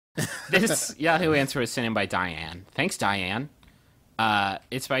This Yahoo answer was sent in by Diane. Thanks, Diane.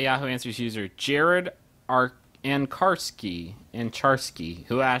 It's by Yahoo Answers user Jared Ankarski,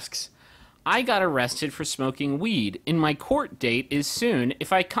 who asks, I got arrested for smoking weed, and my court date is soon.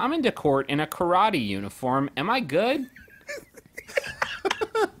 If I come into court in a karate uniform, am I good?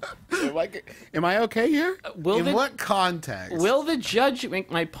 Am I okay here? In what context? Will the judge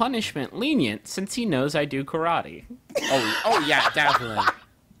make my punishment lenient since he knows I do karate? Oh yeah, definitely.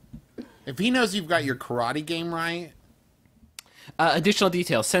 If he knows you've got your karate game right. Additional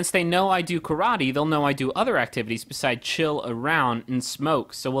details. Since they know I do karate, they'll know I do other activities besides chill around and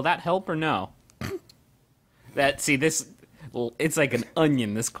smoke. So will that help or no? It's like an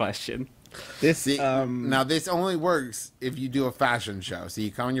onion, this question. Now, this only works if you do a fashion show. So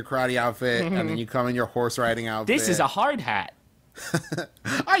you come in your karate outfit, and then you come in your horse riding outfit. This is a hard hat.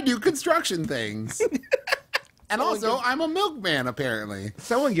 I do construction things. And also, I'm a milkman, apparently.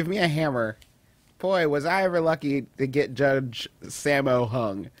 Someone give me a hammer. Boy, was I ever lucky to get Judge Samo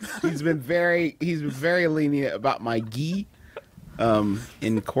hung. He's been very lenient about my gi.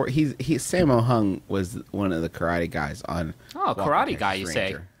 In court, Samo Hung was one of the karate guys on. Oh, Walker, karate Texas guy, you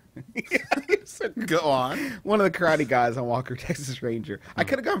Ranger. say? Go on. One of the karate guys on Walker, Texas Ranger. I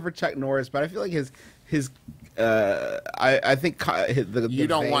could have gone for Chuck Norris, but I feel like I think you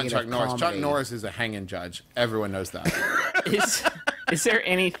don't want Chuck Norris. Comedy. Chuck Norris is a hanging judge. Everyone knows that. Is there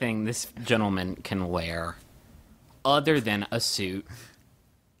anything this gentleman can wear other than a suit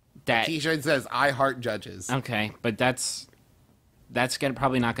that T-shirt says "I heart judges"? Okay, but that's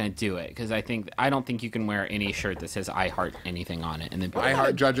probably not going to do it because I don't think you can wear any shirt that says "I heart" anything on it, and then I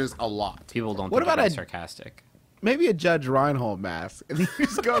heart judges a lot. People don't. What think about I'm sarcastic? Maybe a Judge Reinhold mask. And you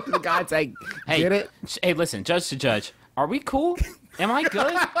just go up to the guy and say, Hey, get it? Hey, listen, judge to judge. Are we cool? Am I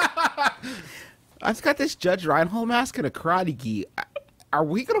good? I've got this Judge Reinhold mask and a karate gi. Are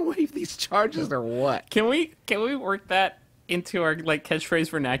we going to waive these charges or what? Can we work that into our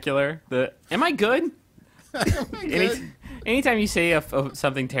catchphrase vernacular? Am I good? Anytime you say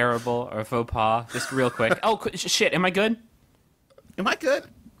something terrible or a faux pas, just real quick. Oh, shit, am I good? Am I good?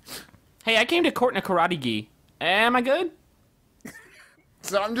 Hey, I came to court in a karate gi. Am I good?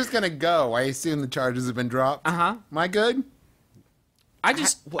 So I'm just gonna go. I assume the charges have been dropped. Uh-huh. Am I good? I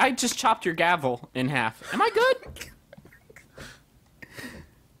just chopped your gavel in half. Am I good?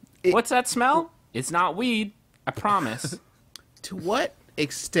 What's that smell? It's not weed. I promise. To what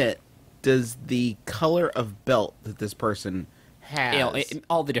extent does the color of belt that this person has...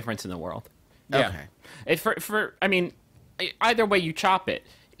 all the difference in the world. Yeah. Okay. I mean, either way you chop it,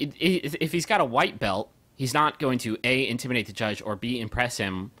 if he's got a white belt, he's not going to A, intimidate the judge, or B, impress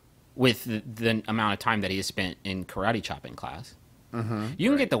him with the amount of time that he has spent in karate chopping class. Mm-hmm. You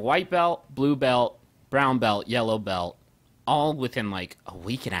can get the white belt, blue belt, brown belt, yellow belt, all within like a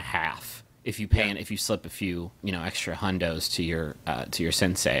week and a half if you pay and if you slip a few extra hundos to your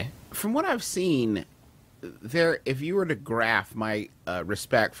sensei. From what I've seen, if you were to graph my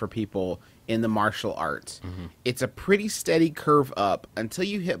respect for people in the martial arts, it's a pretty steady curve up until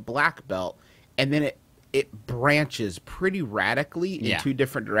you hit black belt, and then it branches pretty radically in two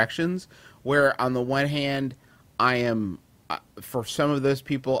different directions, where on the one hand, I am, for some of those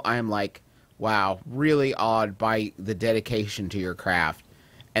people, I am like, wow, really awed by the dedication to your craft.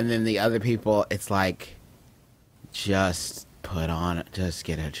 And then the other people, it's like, just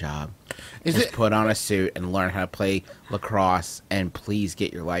get a job. Put on a suit and learn how to play lacrosse, and please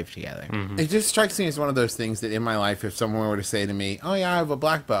get your life together. Mm-hmm. It just strikes me as one of those things that in my life, if someone were to say to me, oh yeah, I have a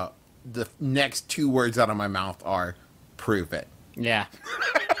black belt, the next two words out of my mouth are, prove it. Yeah.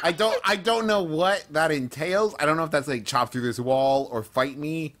 I don't know what that entails. I don't know if that's like chop through this wall or fight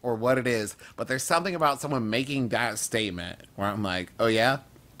me or what it is, but there's something about someone making that statement where I'm like, oh yeah,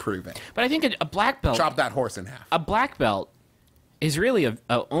 prove it. But I think a black belt... Chop that horse in half. A black belt is really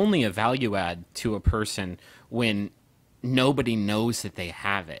only a value add to a person when nobody knows that they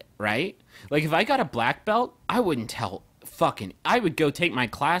have it, right? Like, if I got a black belt, I wouldn't I would go take my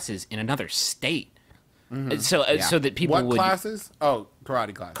classes in another state. Mm-hmm. So that people would... What classes? Oh,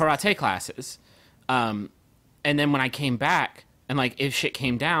 karate classes. Karate classes. And then when I came back, and, if shit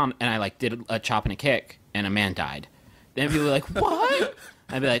came down, and I, did a chop and a kick, and a man died, then people were like, what?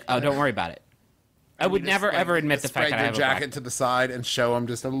 I'd be like, oh, don't worry about it. I would never, ever admit the fact that I have a black jacket to the side and show them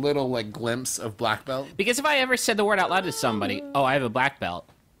just a little, glimpse of black belt. Because if I ever said the word out loud to somebody, oh, I have a black belt,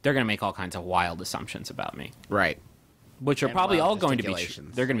 they're going to make all kinds of wild assumptions about me. Right. Which are probably all going to be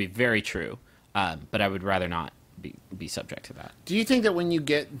they're going to be very true. But I would rather not be subject to that. Do you think that when you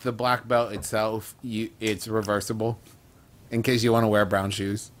get the black belt itself, it's reversible? In case you want to wear brown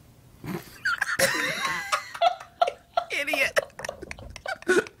shoes? Idiot.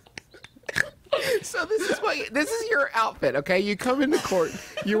 So this is your outfit, okay? You come into court,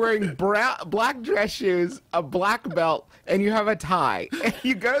 you're wearing black dress shoes, a black belt, and you have a tie. And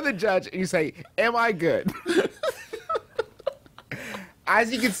you go to the judge and you say, "Am I good?"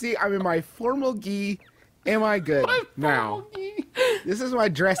 As you can see, I'm in my formal gi. Am I good? Now, this is my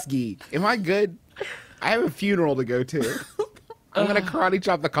dress gi. Am I good? I have a funeral to go to. I'm gonna karate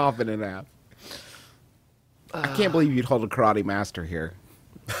chop the coffin in half. I can't believe you'd hold a karate master here.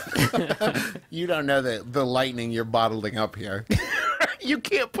 You don't know the lightning you're bottling up here. You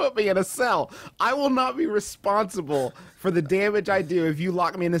can't put me in a cell. I will not be responsible for the damage I do if you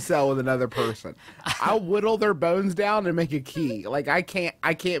lock me in a cell with another person. I'll whittle their bones down and make a key. Like I can't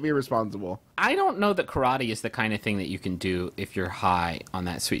be responsible. I don't know that karate is the kind of thing that you can do if you're high on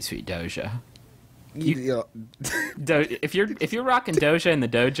that sweet doja. If you're rocking doja in the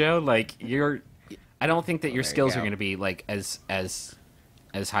dojo, like I don't think that your skills are going to be like as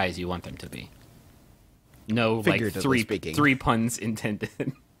high as you want them to be. No, like three puns intended.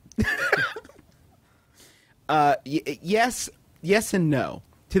 Yes and no.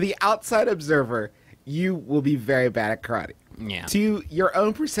 To the outside observer, you will be very bad at karate. Yeah. To your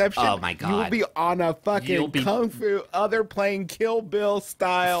own perception, oh my God, you will be on a fucking kung fu, other playing Kill Bill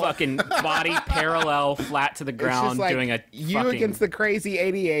style, fucking body parallel, flat to the ground, like doing you against the crazy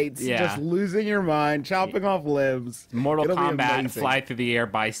 88s, just losing your mind, chopping off limbs. Mortal Kombat, fly through the air,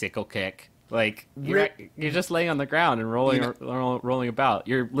 bicycle kick. Like you're just laying on the ground and rolling about.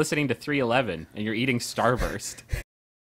 You're listening to 311 and you're eating Starburst.